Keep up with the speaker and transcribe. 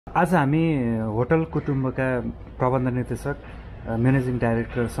आज हामी होटल कुटुम्बका प्रबन्ध निर्देशक म्यानेजिङ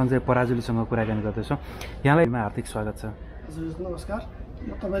डाइरेक्टर सञ्जय पराजुलीसँग कुराकानी गर्दैछौँ। यहाँलाई हार्दिक स्वागत छ। हजुर नमस्कार।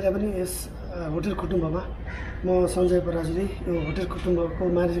 म तपाईँलाई पनि यस होटल कुटुम्बमा म सञ्जय पराजुली यो होटल कुटुम्बको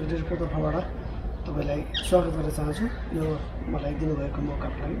म्यानेजिङ डाइरेक्टरको तर्फबाट तपाईँलाई स्वागत गर्न चाहन्छु। यो मलाई दिनुभएको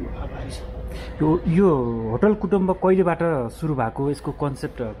मौकाको लागि म आभारी छु। यो होटल कुटुम्ब कहिलेबाट सुरु भएको, यसको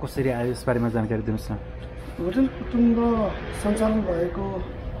कन्सेप्ट कसरी आयो यसबारेमा जानकारी दिनुहोस् न। होटल कुटुम्ब सञ्चालन भएको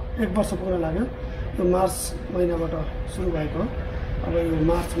 1 वर्ष पुग्न लाग्यो। यो मार्च महिनाबाट सुरु भएको हो। अब यो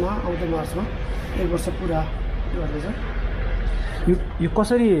आउँदो मार्चमा 1 वर्ष पुरा गर्दैछ। यो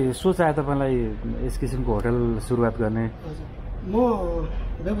कसरी सोच आयो तपाईँलाई यस किसिमको होटल सुरुवात गर्ने? हजुर, म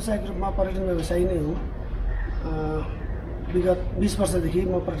व्यावसायिक रूपमा पर्यटन व्यवसायी नै हुँ। विगत 20 वर्षदेखि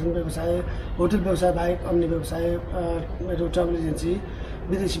म पर्यटन व्यवसाय, होटल व्यवसाय बाहेक अन्य व्यवसाय, मेरो ट्राभल एजेन्सी,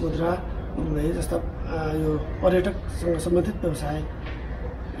 विदेशी मुद्रा भए जस्ता यो पर्यटकसँग सम्बन्धित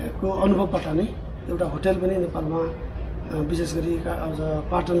व्यवसायको अनुभवबाट नै एउटा होटल पनि नेपालमा विशेष गरी आज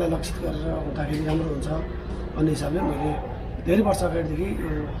पाटनलाई लक्षित गरेर हुँदाखेरि राम्रो हुन्छ भन्ने हिसाबले मैले धेरै वर्ष अगाडिदेखि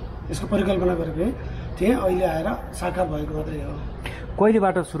यसको परिकल्पना गरेको थिएँ। अहिले आएर साकार भएको मात्रै हो।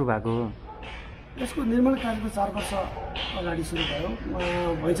 कहिलेबाट सुरु भएको हो? यसको निर्माण कार्य त 4 वर्ष अगाडि सुरु भयो।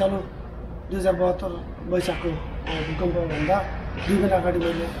 भैँचालो 2072 वैशाखको भूकम्पभन्दा 2 महिना अगाडि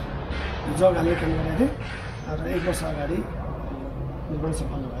मैले जग हाल्ने काम गरेको थिएँ र 1 वर्ष अगाडि निर्माण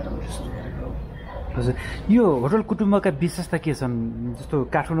सम्पन्न भएर मैले सुरु गरेको हो। हजुर, यो होटल कुटुम्बका विशेषता के छन्? जस्तो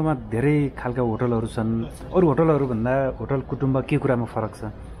काठमाडौँमा धेरै खालका होटलहरू छन्, अरू होटलहरूभन्दा होटल कुटुम्ब के कुरामा फरक छ?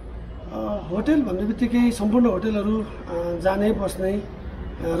 होटल भन्ने बित्तिकै सम्पूर्ण होटलहरू जाने, बस्ने,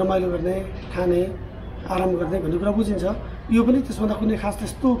 रमाइलो गर्ने, खाने, आराम गर्ने भन्ने कुरा बुझिन्छ। यो पनि त्यसभन्दा कुनै खास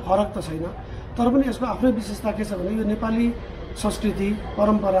त्यस्तो फरक त छैन। तर पनि यसको आफ्नै विशेषता के छ भने यो नेपाली संस्कृति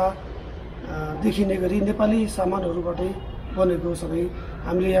परम्परा देखिने गरी नेपाली सामानहरूबाटै बनेको सबै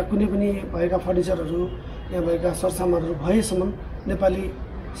हामीले यहाँ कुनै पनि भएका फर्निचरहरू, यहाँ भएका सरसामानहरू भएसम्म नेपाली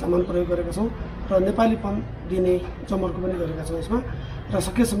सामान प्रयोग गरेका छौँ र नेपालीपन दिने जमर्को पनि गरेका छौँ यसमा। र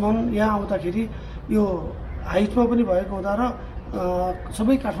सकेसम्म यहाँ आउँदाखेरि यो हाइटमा पनि भएको हुँदा र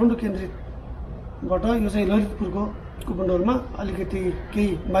सबै काठमाडौँ केन्द्रितबाट यो चाहिँ ललितपुरको कुपनडोलमा अलिकति केही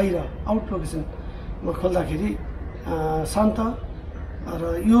बाहिर आउट लोकेसनमा खोल्दाखेरि शान्त र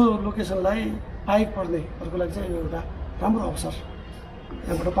यो लोकेसनलाई पाइक पर्नेहरूको लागि चाहिँ यो एउटा राम्रो अवसर।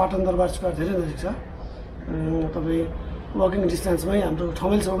 यहाँबाट पाटन दरबार स्क्वायर धेरै नजिक छ। तपाईँ वकिङ डिस्टेन्समै हाम्रो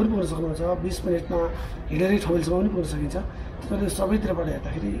ठमेलसम्म पनि पुग्न सक्नुहुन्छ। 20 मिनटमा हिँडेरै ठमेलसम्म पनि पुग्न सकिन्छ। त्यसैले सबैतिरबाट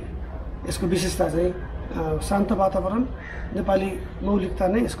हेर्दाखेरि यसको विशेषता चाहिँ शान्त वातावरण, नेपाली मौलिकता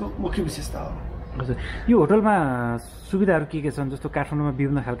नै यसको मुख्य विशेषता हो। हजुर, यो होटलमा सुविधाहरू के छन्? जस्तो काठमाडौँमा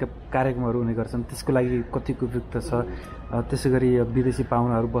विभिन्न खालका कार्यक्रमहरू हुने गर्छन्, त्यसको लागि कतिको उपयुक्त छ? त्यसै गरी विदेशी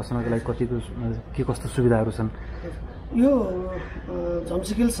पाहुनाहरू बस्नको लागि कतिको के कस्तो सुविधाहरू छन्? यो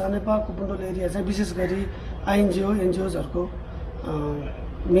झम्सिकेल सानेपा कुपनडोल एरिया चाहिँ विशेष गरी एनजिओजहरूको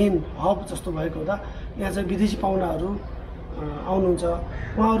मेन हब जस्तो भएको हुँदा यहाँ चाहिँ विदेशी पाहुनाहरू आउनुहुन्छ।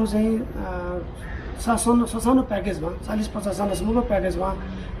 उहाँहरू चाहिँ ससानो प्याकेजमा 40-50 जनासम्मको प्याकेजमा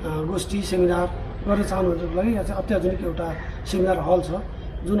गोष्ठी सेमिनार गर्न चाहनुहुनेको लागि यहाँ चाहिँ अत्याधुनिक एउटा सेमिनार हल छ,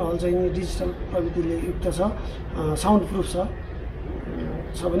 जुन हल चाहिँ डिजिटल प्रविधिले युक्त छ, साउन्ड प्रुफ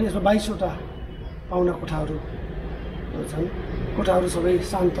छ भने यसमा 22वटा पाहुना कोठाहरू छन्। कोठाहरू सबै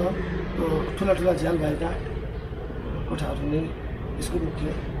शान्त, ठुला झ्याल भएका कोठाहरू नै यसको मुख्य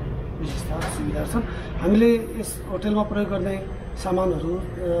विशेषता सुविधा छन्। हामीले यस होटलमा प्रयोग गर्ने सामानहरू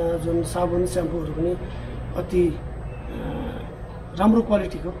जुन साबुन स्याम्पूहरू पनि अति राम्रो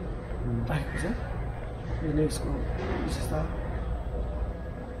क्वालिटीको राखेको छ। यो नै यसको विशेषता।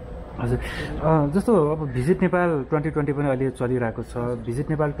 हजुर, जस्तो अब भिजिट नेपाल 2020 पनि अहिले चलिरहेको छ। भिजिट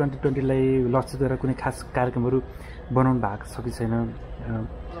नेपाल 2020लाई लक्ष्य गरेर कुनै खास कार्यक्रमहरू बनाउनु भएको छ कि छैन?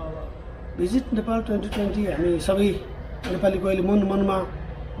 भिजिट नेपाल 2020 हामी सबै नेपालीको अहिले मनमा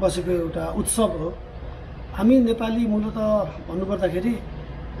बसेको एउटा उत्सव हो। हामी नेपाली मूलत भन्नुपर्दाखेरि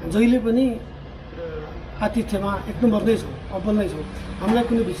जहिले पनि आतिथ्यमा 1 नम्बर नै छौँ, अब्बल नै छौँ। हामीलाई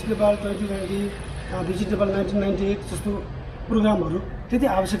कुनै भिजिट नेपाल 2020, भिजिट नेपाल 1998 जस्तो प्रोग्रामहरू त्यति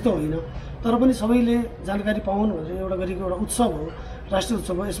आवश्यकता होइन। तर पनि सबैले जानकारी पाउन् भनेर एउटा गरेको एउटा उत्सव हो, राष्ट्रिय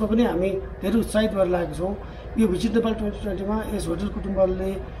उत्सव हो। यसमा पनि हामी धेरै उत्साहित भएर लागेका छौँ। यो भिजिट नेपाल 2020मा यस होटल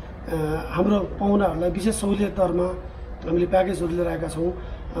कुटुम्बले हाम्रो पाहुनाहरूलाई विशेष सहुलियत दरमा हामीले प्याकेजहरू लिएर आएका छौँ।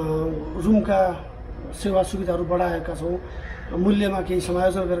 रुमका सेवा सुविधाहरू बढाएका छौँ, मूल्यमा केही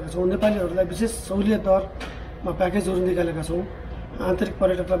समायोजन गरेका छौँ। नेपालीहरूलाई विशेष सहुलियत दरमा प्याकेजहरू निकालेका छौँ। आन्तरिक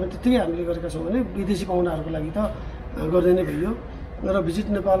पर्यटकलाई पनि त्यतिकै हामीले गरेका छौँ भने विदेशी पाहुनाहरूको लागि त गर्दै नै भइयो। र भिजिट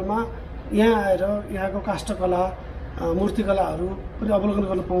नेपालमा यहाँ आएर यहाँको काष्ठकला, मूर्तिकलाहरू पनि अवलोकन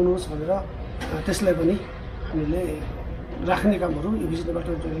गर्न पाउनुहोस् भनेर त्यसलाई पनि हामीले राख्ने कामहरू यो भिजिट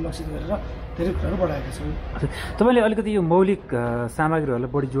डिपार्टमेन्टले लक्षित गरेर धेरै कुराहरू बढाएका छौँ। तपाईँले अलिकति यो मौलिक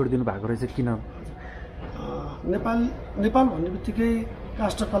सामग्रीहरूलाई बढी जोड दिनुभएको रहेछ, किन? नेपाल भन्ने बित्तिकै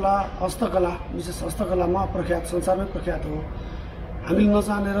काष्ठकला, हस्तकला, विशेष हस्तकलामा प्रख्यात, संसारमै प्रख्यात हो। हामीले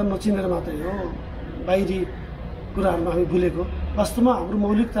नजानेर नचिनेर मात्रै हो बाहिरी कुराहरूमा हामी भुलेको। वास्तवमा हाम्रो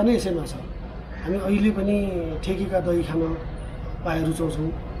मौलिकता नै यसैमा छ। हामी अहिले पनि ठेकीका दही खान पाए रुचाउँछौँ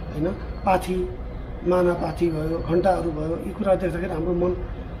होइन। पाथी, माना पाथी भयो, घन्टाहरू भयो, यी कुरा देख्दाखेरि हाम्रो मन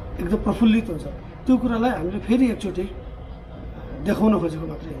एकदम प्रफुल्लित हुन्छ। त्यो कुरालाई हामीले फेरि एकचोटि देखाउन खोजेको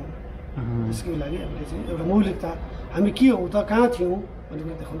मात्रै हो। त्यसको लागि हामीले चाहिँ एउटा मौलिकता, हामी के हौँ त, कहाँ थियौँ भन्ने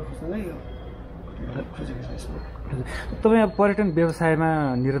कुरा देखाउन खोज्दा नै यो खोजेको छ यसमा। तपाईँ अब पर्यटन व्यवसायमा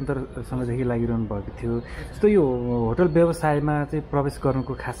निरन्तर समयदेखि लागिरहनु भएको थियो, जस्तो यो होटल व्यवसायमा चाहिँ प्रवेश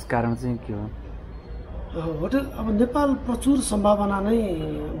गर्नुको खास कारण चाहिँ के हो? होटल, अब नेपाल प्रचुर सम्भावना नै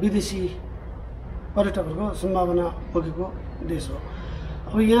विदेशी पर्यटकहरूको सम्भावना बोकेको देश हो।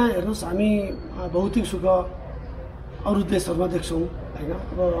 अब यहाँ हेर्नुहोस्, हामी भौतिक सुख अरू देशहरूमा देख्छौँ होइन।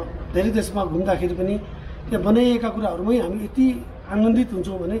 अब धेरै देशमा घुम्दाखेरि पनि त्यहाँ बनाइएका कुराहरूमै हामी यति आनन्दित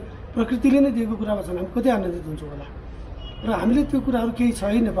हुन्छौँ भने प्रकृतिले नै दिएको कुरामा छन्, हामी कति आनन्दित हुन्छौँ होला। र हामीले त्यो कुराहरू केही छ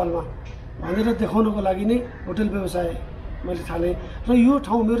है नेपालमा भनेर देखाउनको लागि नै होटल व्यवसाय मैले थालेँ। र यो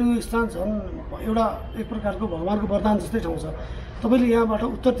ठाउँ, मेरो यो स्थान झन् एउटा एक प्रकारको भगवान्को वरदान जस्तै ठाउँ छ। तपाईँले यहाँबाट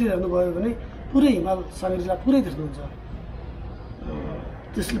उत्तरतिर हेर्नुभयो भने पुरै हिमाल सागरीला पुरै देख्नुहुन्छ।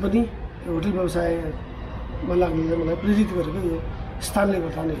 त्यसले पनि होटल व्यवसायमा लाग्ने मलाई प्रेरित गरेको यो स्थानले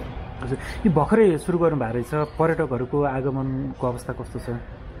गर्दा नै हो। हजुर, यो भर्खरै सुरु गर्नुभएको रहेछ, पर्यटकहरूको आगमनको अवस्था कस्तो छ?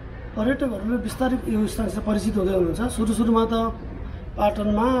 पर्यटकहरूले बिस्तारै यो स्थानसित परिचित हुँदै हुनुहुन्छ। सुरुमा त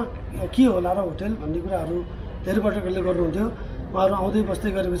पाटनमा के होला र होटेल भन्ने कुराहरू धेरै पर्यटकहरूले गर्नुहुन्थ्यो। उहाँहरू आउँदै बस्दै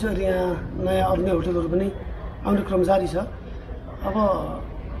गरेपछि अहिले यहाँ नयाँ अन्य होटलहरू पनि आउने क्रम जारी छ। अब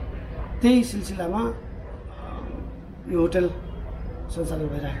त्यही सिलसिलामा यो होटल सञ्चालन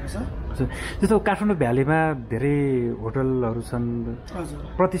भइरहेको छ। जस्तो काठमाडौँ भ्यालीमा धेरै होटलहरू छन्,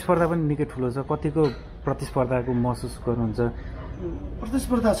 प्रतिस्पर्धा पनि निकै ठुलो छ। कतिको प्रतिस्पर्धाको महसुस गर्नुहुन्छ?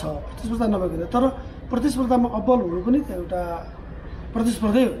 प्रतिस्पर्धा छ, प्रतिस्पर्धा नभएको तर प्रतिस्पर्धामा अब्बल हुनु पनि त एउटा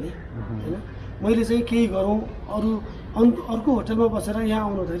प्रतिस्पर्धै हो नि होइन। मैले चाहिँ केही गरौँ, अर्को होटलमा बसेर यहाँ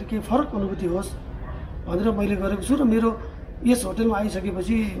आउनुहुँदाखेरि केही फरक अनुभूति होस् भनेर मैले गरेको छु। र मेरो यस होटलमा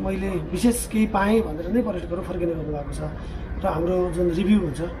आइसकेपछि मैले विशेष केही पाएँ भनेर नै पर्यटकहरू फर्किने गर्नुभएको छ। र हाम्रो जुन रिभ्यू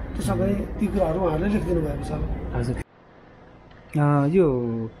हुन्छ त्यसमा पनि ती कुराहरू उहाँहरूले लेखिदिनु भएको छ। हजुर, यो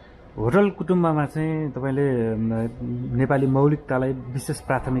होटल कुटुम्बमा चाहिँ तपाईँले नेपाली मौलिकतालाई विशेष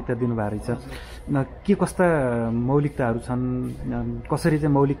प्राथमिकता दिनुभएको रहेछ। के कस्ता मौलिकताहरू छन्, कसरी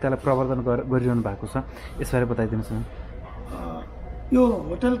चाहिँ मौलिकतालाई प्रवर्धन गरिरहनु भएको छ, यसबारे बताइदिनुहोस् न। यो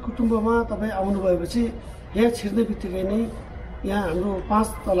होटल कुटुम्बमा तपाईँ आउनुभएपछि यहाँ छिर्ने बित्तिकै नै यहाँ हाम्रो 5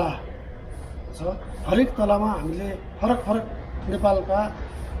 तला छ। हरेक तलामा हामीले फरक फरक नेपालका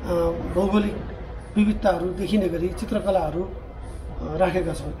भौगोलिक विविधताहरू देखिने गरी चित्रकलाहरू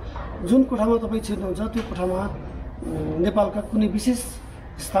राखेका छौँ। जुन कोठामा तपाईँ छिर्नुहुन्छ त्यो कोठामा नेपालका कुनै विशेष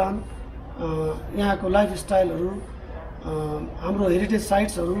स्थान, यहाँको लाइफस्टाइलहरू, हाम्रो हेरिटेज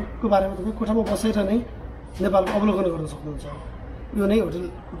साइट्सहरूको बारेमा तपाईँ कोठामा बसेर नै नेपालको अवलोकन गर्न सक्नुहुन्छ। यो नै होटल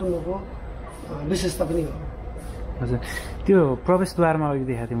कुटुम्बको विशेषता पनि हो। हजुर, त्यो प्रवेशद्वारमा अघि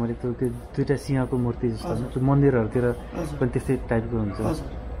देखाएको थिएँ मैले, त्यो दुईवटा सिंहको मूर्ति जस्तो मन्दिरहरूतिर पनि त्यस्तै टाइपको हुन्छ। हजुर,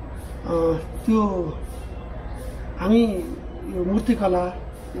 त्यो हामी यो मूर्तिकला,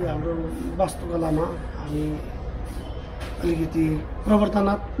 यो हाम्रो वास्तुकलामा हामी अलिकति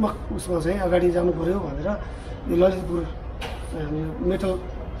प्रवर्तनात्मक उसमा चाहिँ अगाडि जानु पऱ्यो भनेर यो ललितपुर हामी मेटल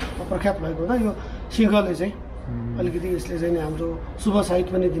प्रख्यात भएको हुँदा यो सिंहले चाहिँ अलिकति यसले चाहिँ हाम्रो शुभ साइट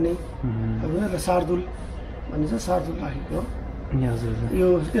पनि दिने होइन। शार्दुल भनिन्छ, शार्दुल राखेको हो। यो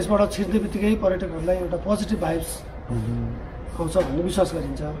यसबाट छिर्ने बित्तिकै पर्यटकहरूलाई एउटा पोजिटिभ भाइब्स आउँछ भन्ने विश्वास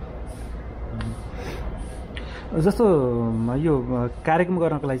गरिन्छ। जस्तो यो कार्यक्रम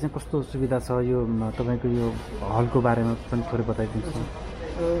गर्नको लागि चाहिँ कस्तो सुविधा छ, यो तपाईँको यो हलको बारेमा पनि थोरै बताइदिनुहोस्।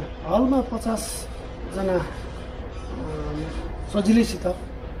 हलमा 50 जना सजिलैसित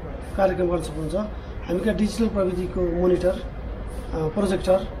कार्यक्रम गर्न सक्नुहुन्छ। हामी कहाँ डिजिटल प्रविधिको मोनिटर,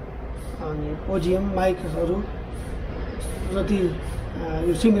 प्रोजेक्टर अनि पोडियम, माइकहरू जति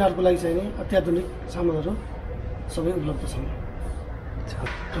यो सेमिनारको लागि चाहिने अत्याधुनिक सामानहरू सबै उपलब्ध छन्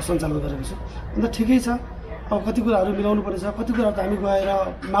र सञ्चालन गरेको छु। अन्त ठिकै छ। अब कति कुराहरू मिलाउनु पर्नेछ, कति कुराहरू त हामी गएर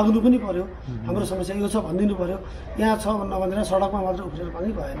माग्नु पनि पर्यो। हाम्रो समस्या यो छ भनिदिनु पर्यो। यहाँ छ नभनेर सडकमा मात्र उफ्रेर पनि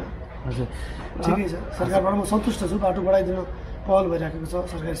भएन। हजुर, ठिकै छ। सरकारबाट म सन्तुष्ट छु, बाटो बढाइदिन पहल भइराखेको छ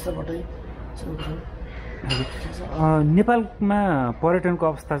सरकारी स्तरबाटै। नेपालमा पर्यटनको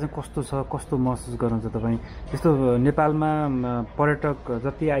अवस्था चाहिँ कस्तो छ, कस्तो महसुस गर्नुहुन्छ तपाईँ? यस्तो नेपालमा पर्यटक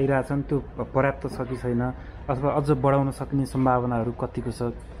जति आइरहेछन् त्यो पर्याप्त छ कि छैन, अथवा अझ बढाउन सक्ने सम्भावनाहरू कतिको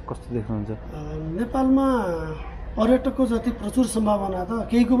छ, कस्तो देख्नुहुन्छ? नेपालमा पर्यटकको जति प्रचुर सम्भावना त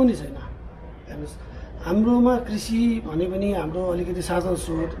केहीको पनि छैन। हेर्नुहोस्, हाम्रोमा कृषि भने पनि हाम्रो अलिकति साधन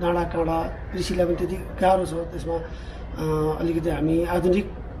स्रोत डाँडाकाँडा, कृषिलाई पनि त्यति गाह्रो छ। त्यसमा अलिकति हामी आधुनिक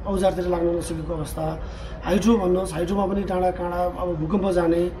औजारतिर लाग्न नसकेको अवस्था। हाइड्रो भन्नुहोस्, हाइड्रोमा पनि डाँडाकाँडा अब भूकम्प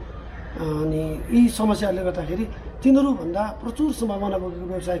जाने, अनि यी समस्याहरूले गर्दाखेरि तिनीहरूभन्दा प्रचुर सम्भावना बोकेको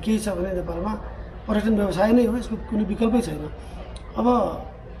व्यवसाय केही छ भने नेपालमा पर्यटन व्यवसाय नै हो। यसको कुनै विकल्पै छैन। अब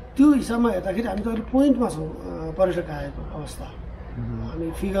त्यो हिसाबमा हेर्दाखेरि हामी त अहिले पोइन्टमा छौँ। पर्यटक आएको अवस्था हामी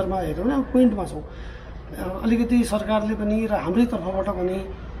फिगरमा हेर्यौँ भने पोइन्टमा छौँ। अलिकति सरकारले पनि र हाम्रै तर्फबाट पनि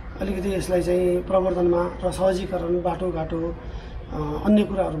अलिकति यसलाई चाहिँ प्रवर्धनमा र सहजीकरण, बाटोघाटो, अन्य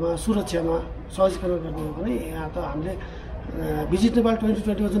कुराहरूमा सुरक्षामा सहजीकरण गर्ने हो भने यहाँ त हामीले भिजिट नेपाल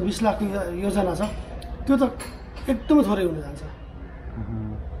 2020 जुन 20 लाखको योजना छ त्यो त एकदमै थोरै हुन जान्छ।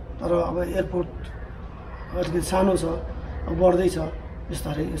 तर अब एयरपोर्ट अलिकति सानो छ, अब बढ्दैछ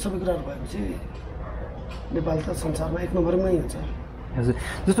बिस्तारै। यो सबै कुराहरू भएपछि नेपाल त संसारमा एक नम्बरमै हुन्छ। हजुर,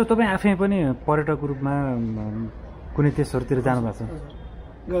 जस्तो तपाईँ आफै पनि पर्यटकको रूपमा कुनै देशहरूतिर जानुभएको छ?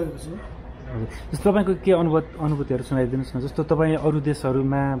 गएको छु। जस्तो तपाईँको के अनुभूतिहरू सुनाइदिनुहोस् न। जस्तो तपाईँ अरू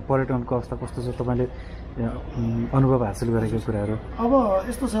देशहरूमा पर्यटनको अवस्था कस्तो छ, तपाईँले अनुभव हासिल गरेको कुराहरू? अब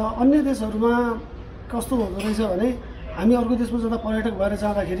यस्तो छ, अन्य देशहरूमा कस्तो हुँदो रहेछ भने हामी अर्को देशमा जाँदा पर्यटक भएर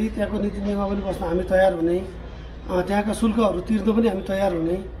जाँदाखेरि त्यहाँको नीति नियमावली बस्न हामी तयार हुने, त्यहाँका शुल्कहरू तिर्न पनि हामी तयार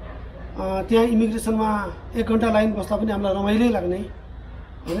हुने, त्यहाँ इमिग्रेसनमा 1 घन्टा लाइन बस्दा पनि हामीलाई रमाइलो लाग्ने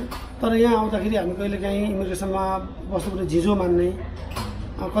होइन। तर यहाँ आउँदाखेरि हामी कहिलेकाहीँ इमिग्रेसनमा बस्नुपर्ने झिझो मान्ने,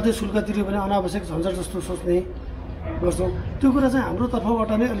 कतै शुल्क तिर्यो भने अनावश्यक झन्झट जस्तो सोच्ने गर्छौँ। त्यो कुरा चाहिँ हाम्रो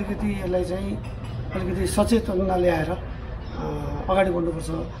तर्फबाट नै अलिकति यसलाई चाहिँ अलिकति सचेतना ल्याएर अगाडि बढ्नुपर्छ।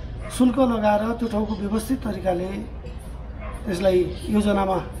 शुल्क लगाएर त्यो ठाउँको व्यवस्थित तरिकाले त्यसलाई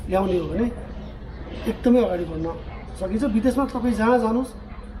योजनामा ल्याउने हो भने एकदमै अगाडि बढ्न सकिन्छ। विदेशमा तपाईँ जहाँ जानुहोस्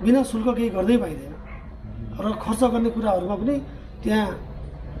बिना शुल्क केही गर्दै पाइँदैन र खर्च गर्ने कुराहरूमा पनि त्यहाँ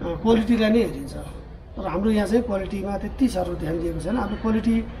क्वालिटीलाई नै हेरिन्छ। तर हाम्रो यहाँ चाहिँ क्वालिटीमा त्यति साह्रो ध्यान दिएको छैन। हाम्रो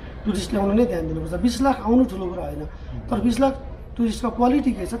क्वालिटी टुरिस्ट ल्याउनु नै ध्यान दिनुपर्छ। 20 लाख आउनु ठुलो कुरा होइन, तर 20 लाख टुरिस्टको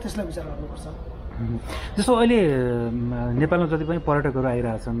क्वालिटी के छ त्यसलाई विचार गर्नुपर्छ। जस्तो अहिले नेपालमा जति पनि पर्यटकहरू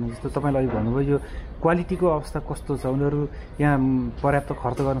आइरहेछन्, जस्तो तपाईँले अहिले भन्नुभयो यो क्वालिटीको अवस्था कस्तो छ, उनीहरू यहाँ पर्याप्त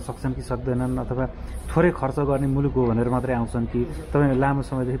खर्च गर्न सक्छन् कि सक्दैनन्, अथवा थोरै खर्च गर्ने मुलुक हो भनेर मात्रै आउँछन् कि तपाईँ लामो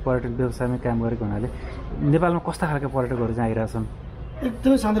समयदेखि पर्यटन व्यवसायमा काम गरेको हुनाले नेपालमा कस्ता खालका पर्यटकहरू चाहिँ आइरहेछन्?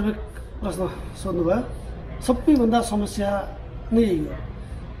 एकदमै सान्दर्भिक प्रश्न सोध्नुभयो। सबैभन्दा समस्या नै यही हो,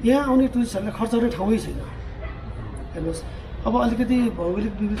 यहाँ आउने टुरिस्टहरूले खर्च गर्ने ठाउँै छैन। हेर्नुहोस्, अब अलिकति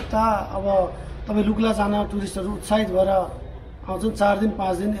भौगोलिक विविधता, अब तपाईँ लुक्ला जान टुरिस्टहरू उत्साहित भएर आउँछन्, 4 दिन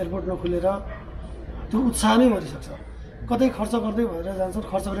 5 दिन एयरपोर्ट नखुलेर त्यो उत्साह नै मरिसक्छ। कतै खर्च गर्दै भनेर जान्छन्,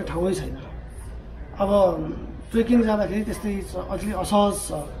 खर्च गर्ने ठाउँै छैन। अब ट्रेकिङ जाँदाखेरि त्यस्तै अलिकति असहज छ।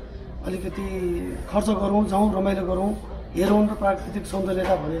 अलिकति खर्च गरौँ, जाउँ, रमाइलो गरौँ, हेरौँ र प्राकृतिक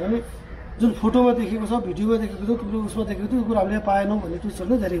सौन्दर्यता भन्यो भने जुन फोटोमा देखेको छ, भिडियोमा देखेको छ, त्यो उसमा देखेको त्यो कुरा हामीले पाएनौँ भन्ने टुरिस्टहरू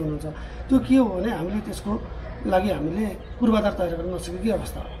नै धेरै हुनुहुन्छ। त्यो के हो भने हामीले त्यसको लागि हामीले पूर्वाधार तयार गर्न नसकेकै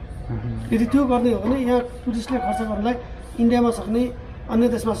अवस्था हो। यदि त्यो गर्ने हो भने यहाँ टुरिस्टले खर्च गर्नलाई इन्डियामा सक्ने, अन्य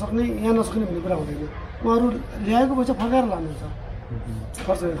देशमा सक्ने, यहाँ नसक्ने भन्ने कुरा हुँदैन। उहाँहरू ल्याएको पैसा फर्काएर लानुहुन्छ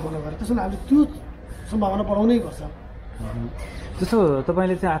खर्च गर्ने ठाउँमा गएर। त्यसो भने हामीले त्यो सम्भावना बढाउनै पर्छ। जस्तो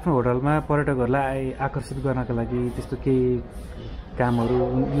तपाईँले चाहिँ आफ्नो होटलमा पर्यटकहरूलाई आकर्षित गर्नका लागि त्यस्तो केही कामहरू,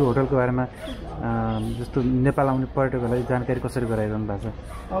 यो होटलको बारेमा जस्तो नेपाल आउने पर्यटकहरूलाई जानकारी कसरी गराइरहनु भएको छ?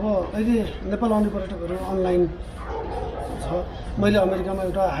 अब अहिले नेपाल आउने पर्यटकहरू अनलाइन छ। मैले अमेरिकामा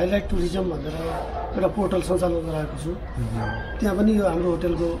एउटा हाइलाइट टुरिज्म भनेर एउटा पोर्टल सञ्चालन गराएको छु। त्यहाँ पनि यो हाम्रो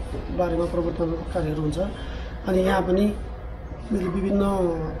होटलको बारेमा प्रवर्तन कार्यहरू हुन्छ। अनि यहाँ पनि मैले विभिन्न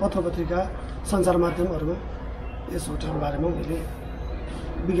पत्र पत्रिका, सञ्चार माध्यमहरूमा यस होटलको बारेमा मैले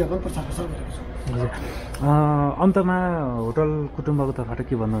विज्ञापन प्रचार प्रसार गरेको छु। अन्तमा होटल कुटुम्बको तर्फबाट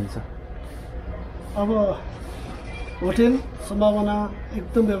के भन्नुहुन्छ? अब होटेल सम्भावना,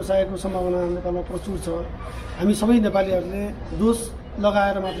 एकदम व्यवसायको सम्भावना नेपालमा प्रचुर छ। हामी सबै नेपालीहरूले दोष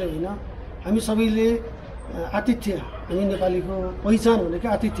लगाएर मात्रै होइन, हामी सबैले आतिथ्य, हामी नेपालीको पहिचान भनेको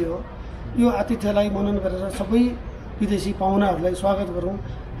आतिथ्य हो। यो आतिथ्यलाई मनन गरेर सबै विदेशी पाहुनाहरूलाई स्वागत गरौँ,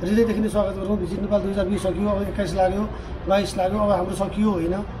 हृदयदेखि नै स्वागत गरौँ। भिजिट नेपाल 2020 सकियो, अब 21 लाग्यो, 22 लाग्यो, अब हाम्रो सकियो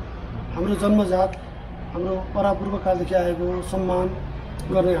होइन। हाम्रो जन्मजात, हाम्रो परापूर्वकालदेखि आएको सम्मान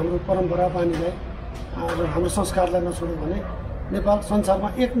गर्ने हाम्रो परम्परा बानीलाई र हाम्रो संस्कारलाई नछोड्यो भने नेपाल संसारमा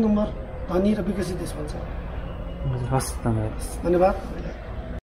 1 नम्बर धनी र विकसित देश बन्छ। हस्, धन्यवाद। धन्यवाद।